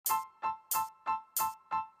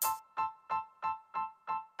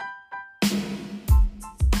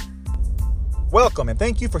Welcome and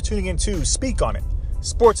thank you for tuning in to Speak On It,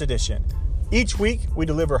 Sports Edition. Each week, we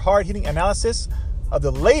deliver hard-hitting analysis of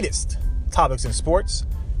the latest topics in sports,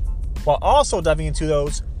 while also diving into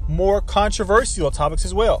those more controversial topics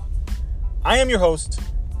as well. I am your host,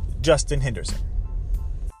 Justin Henderson.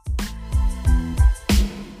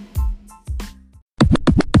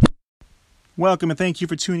 Welcome and thank you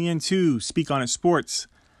for tuning in to Speak On It Sports.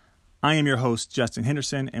 I am your host, Justin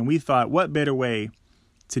Henderson, and we thought what better way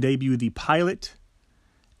to debut the pilot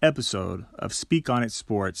episode of Speak On It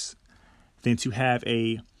Sports than to have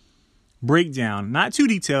a breakdown, not too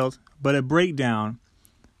detailed, but a breakdown,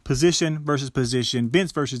 position versus position,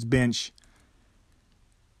 bench versus bench,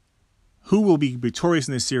 who will be victorious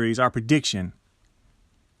in this series, our prediction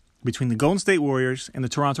between the Golden State Warriors and the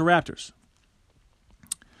Toronto Raptors.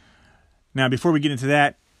 Now, before we get into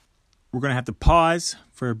that, we're going to have to pause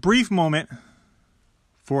for a brief moment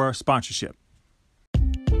for our sponsorship.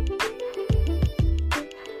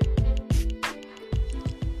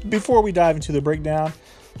 Before we dive into the breakdown,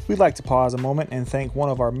 we'd like to pause a moment and thank one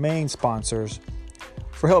of our main sponsors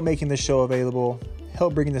for help making this show available,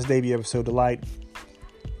 help bringing this debut episode to light,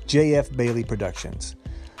 JF Bailey Productions.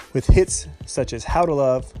 With hits such as How to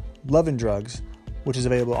Love, Love and Drugs, which is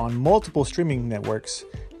available on multiple streaming networks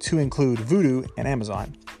to include Vudu and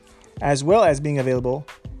Amazon, as well as being available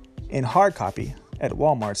in hard copy at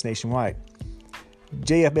Walmarts nationwide.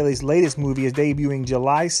 JF Bailey's latest movie is debuting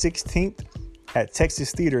July 16th at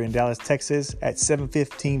Texas Theater in Dallas, Texas at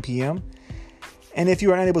 7:15 p.m. And if you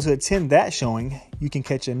are unable to attend that showing, you can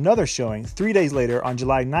catch another showing 3 days later on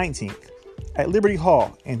July 19th at Liberty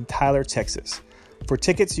Hall in Tyler, Texas. For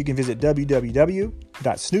tickets, you can visit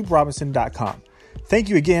www.snooprobinson.com. Thank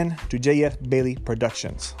you again to JF Bailey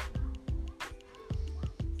Productions.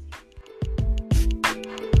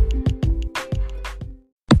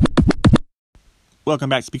 Welcome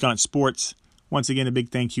back to Speak On It Sports. Once again, a big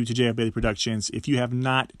thank you to JF Bailey Productions. If you have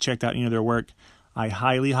not checked out any of their work, I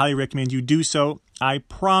highly, highly recommend you do so. I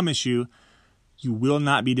promise you, you will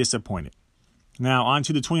not be disappointed. Now, on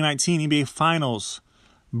to the 2019 NBA Finals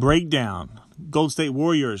breakdown. Golden State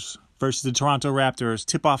Warriors versus the Toronto Raptors.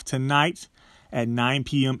 Tip-off tonight at 9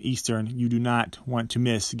 p.m. Eastern. You do not want to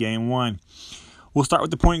miss Game 1. We'll start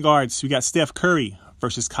with the point guards. We got Steph Curry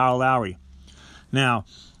versus Kyle Lowry. Now,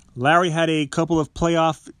 Lowry had a couple of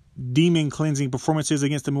playoff demon-cleansing performances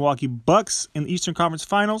against the Milwaukee Bucks in the Eastern Conference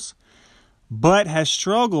Finals, but has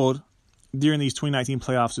struggled during these 2019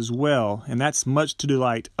 playoffs as well, and that's much to the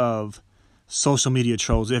delight of social media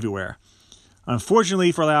trolls everywhere.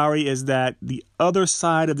 Unfortunately for Lowry is that the other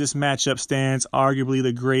side of this matchup stands arguably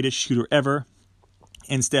the greatest shooter ever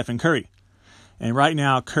in Stephen Curry. And right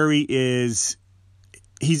now, Curry is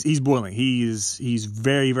he's boiling. He's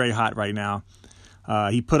very, very hot right now.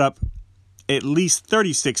 He put up at least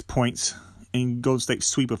 36 points in Golden State's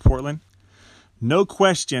sweep of Portland. No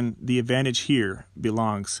question the advantage here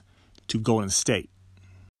belongs to Golden State.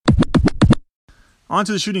 On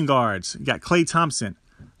to the shooting guards. You got Klay Thompson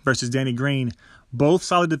versus Danny Green. Both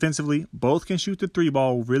solid defensively. Both can shoot the three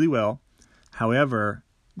ball really well. However,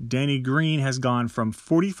 Danny Green has gone from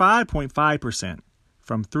 45.5%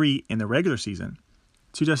 from three in the regular season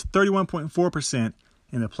to just 31.4%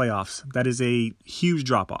 in the playoffs. That is a huge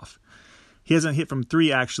drop-off. He hasn't hit from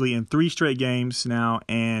three actually in 3 straight games now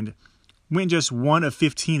and went just 1 of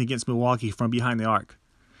 15 against Milwaukee from behind the arc.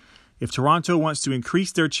 If Toronto wants to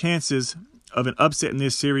increase their chances of an upset in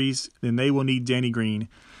this series, then they will need Danny Green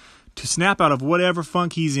to snap out of whatever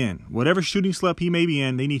funk he's in. Whatever shooting slump he may be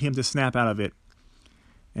in, they need him to snap out of it.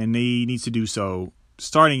 And he needs to do so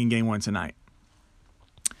starting in Game 1 tonight.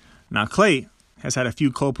 Now, Klay has had a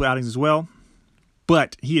few cold outings as well,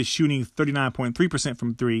 but he is shooting 39.3%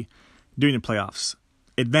 from three during the playoffs.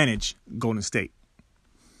 Advantage, Golden State.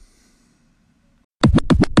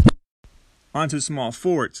 On to the small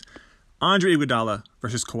forwards. Andre Iguodala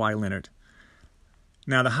versus Kawhi Leonard.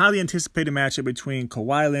 Now, the highly anticipated matchup between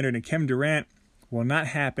Kawhi Leonard and Kevin Durant will not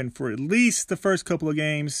happen for at least the first couple of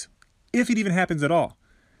games, if it even happens at all.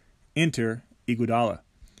 Enter Iguodala.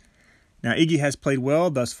 Now, Iggy has played well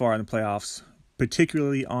thus far in the playoffs,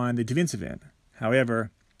 particularly on the defensive end.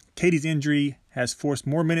 However, KD's injury has forced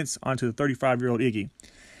more minutes onto the 35-year-old Iggy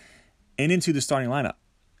and into the starting lineup.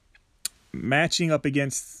 Matching up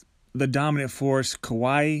against the dominant force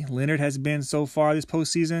Kawhi Leonard has been so far this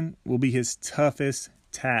postseason will be his toughest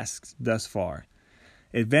task thus far.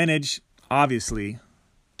 Advantage, obviously,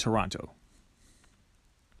 Toronto.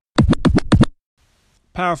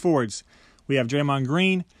 Power forwards, we have Draymond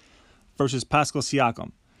Green versus Pascal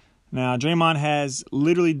Siakam. Now, Draymond has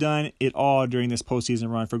literally done it all during this postseason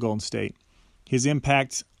run for Golden State. His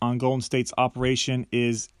impact on Golden State's operation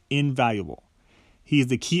is invaluable. He is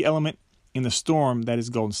the key element in the storm that is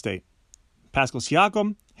Golden State. Pascal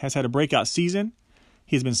Siakam has had a breakout season.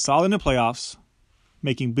 He has been solid in the playoffs,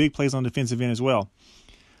 making big plays on the defensive end as well.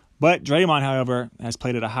 But Draymond, however, has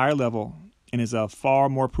played at a higher level and is a far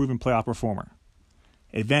more proven playoff performer.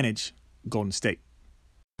 Advantage, Golden State.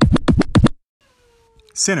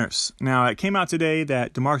 Centers. Now, it came out today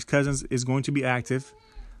that DeMarcus Cousins is going to be active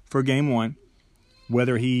for Game 1.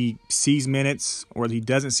 Whether he sees minutes or he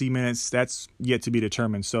doesn't see minutes, that's yet to be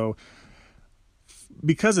determined. So,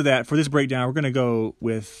 because of that, for this breakdown, we're going to go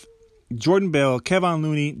with Jordan Bell, Kevon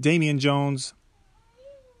Looney, Damian Jones,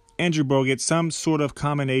 Andrew Bogut, some sort of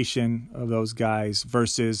combination of those guys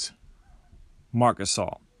versus Marc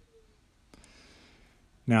Gasol.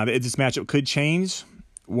 Now, this matchup could change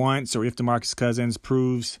once or if DeMarcus Cousins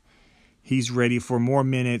proves he's ready for more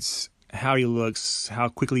minutes, how he looks, how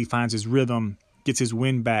quickly he finds his rhythm, gets his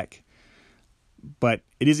wind back. But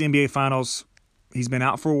it is NBA Finals. He's been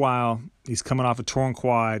out for a while. He's coming off a torn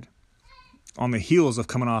quad on the heels of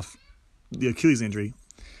coming off the Achilles injury.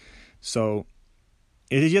 So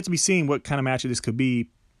it is yet to be seen what kind of matchup this could be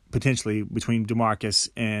potentially between DeMarcus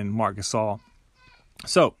and Marc Gasol.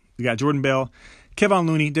 So we got Jordan Bell, Kevon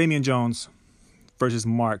Looney, Damian Jones versus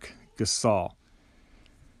Marc Gasol.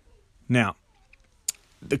 Now,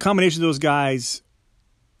 the combination of those guys,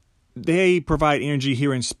 they provide energy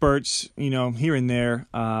here in spurts, here and there.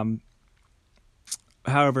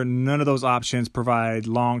 However, none of those options provide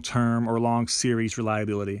long-term or long series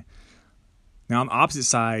reliability. Now, on the opposite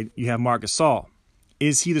side, you have Marc Gasol.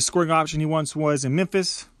 Is he the scoring option he once was in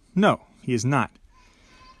Memphis? No, he is not.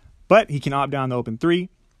 But he can opt down the open three,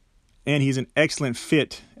 and he's an excellent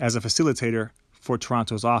fit as a facilitator for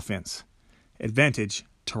Toronto's offense. Advantage,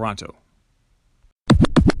 Toronto.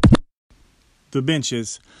 The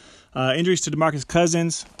benches. Injuries to DeMarcus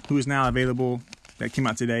Cousins, who is now available. That came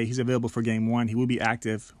out today. He's available for Game 1. He will be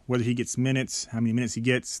active. Whether he gets minutes, how many minutes he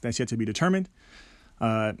gets, that's yet to be determined.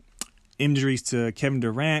 Injuries to Kevin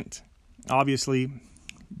Durant. Obviously,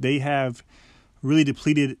 they have really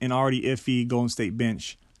depleted an already iffy Golden State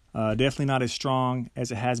bench. Definitely not as strong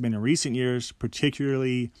as it has been in recent years,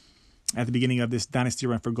 particularly at the beginning of this dynasty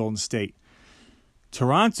run for Golden State.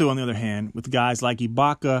 Toronto, on the other hand, with guys like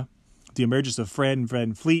Ibaka, the emergence of Fred and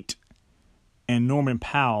VanVleet, and Norman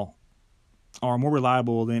Powell, are more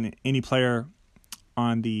reliable than any player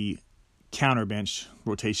on the counter bench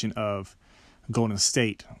rotation of Golden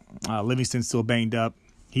State. Livingston's still banged up.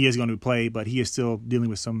 He is going to play, but he is still dealing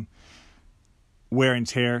with some wear and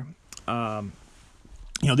tear.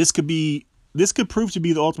 This could prove to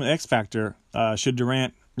be the ultimate X factor should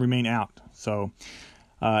Durant remain out. So,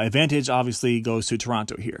 advantage obviously goes to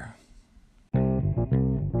Toronto here.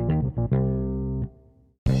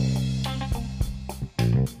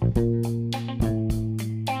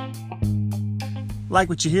 Like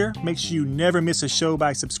what you hear? Make sure you never miss a show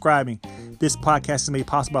by subscribing. This podcast is made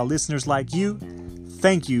possible by listeners like you.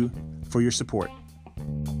 Thank you for your support.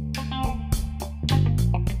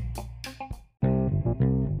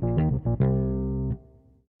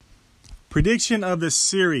 Prediction of the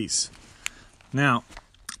series. Now,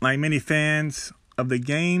 like many fans of the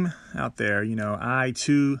game out there, I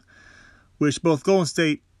too wish both Golden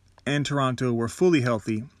State and Toronto were fully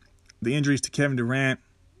healthy. The injuries to Kevin Durant,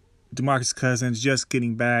 DeMarcus Cousins just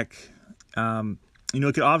getting back, it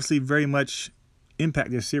could obviously very much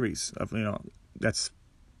impact this series. That's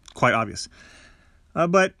quite obvious.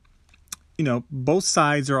 But both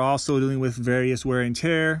sides are also dealing with various wear and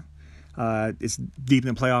tear. It's deep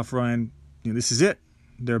in the playoff run. This is it.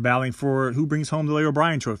 They're battling for who brings home the Larry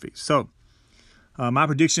O'Brien trophy. So my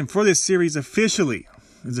prediction for this series officially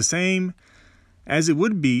is the same as it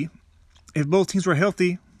would be if both teams were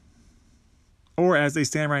healthy or as they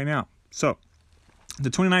stand right now. So the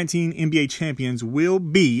 2019 NBA champions will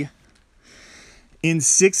be, in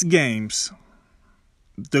 6 games,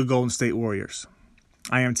 the Golden State Warriors.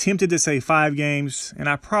 I am tempted to say 5 games, and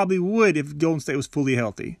I probably would if Golden State was fully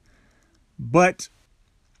healthy. But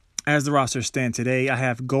as the roster stands today, I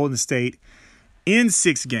have Golden State in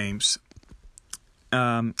 6 games.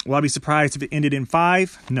 Will I be surprised if it ended in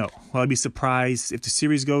 5? No. Will I be surprised if the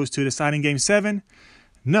series goes to a deciding Game 7?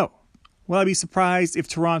 No. Will I be surprised if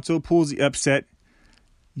Toronto pulls the upset?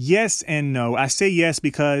 Yes and no. I say yes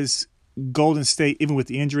because Golden State, even with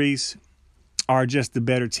the injuries, are just the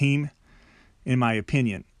better team, in my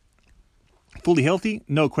opinion. Fully healthy?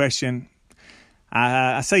 No question.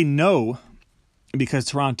 I say no because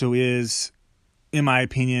Toronto is, in my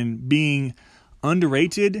opinion, being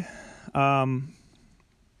underrated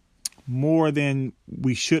more than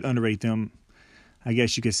we should underrate them, I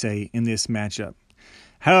guess you could say, in this matchup.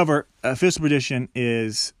 However, official prediction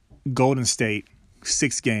is Golden State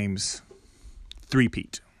 6 games,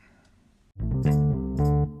 three-peat.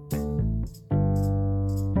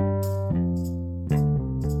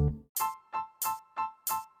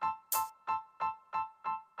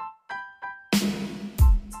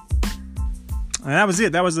 And that was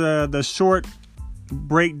it. That was the short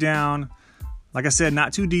breakdown. Like I said,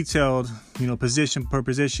 not too detailed, position per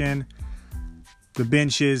position, the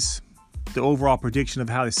benches, the overall prediction of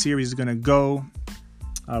how the series is going to go,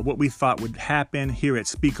 what we thought would happen here at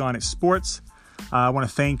Speak On It Sports. I want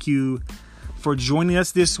to thank you for joining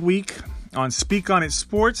us this week on Speak On It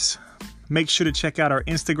Sports. Make sure to check out our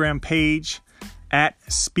Instagram page at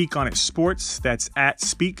Speak On It Sports. That's at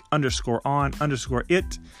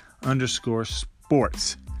speak_on_it_sports.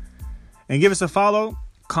 And give us a follow.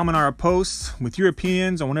 Comment on our posts with your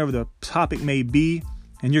opinions on whatever the topic may be.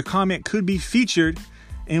 And your comment could be featured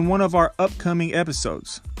in one of our upcoming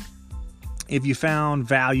episodes. If you found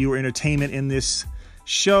value or entertainment in this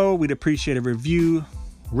show, we'd appreciate a review,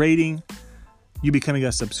 rating, you becoming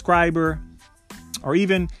a subscriber, or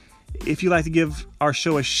even if you'd like to give our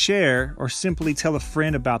show a share or simply tell a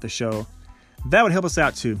friend about the show, that would help us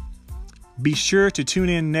out too. Be sure to tune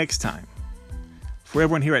in next time. For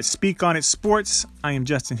everyone here at Speak On It Sports, I am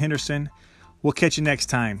Justin Henderson. We'll catch you next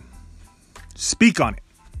time. Speak on it.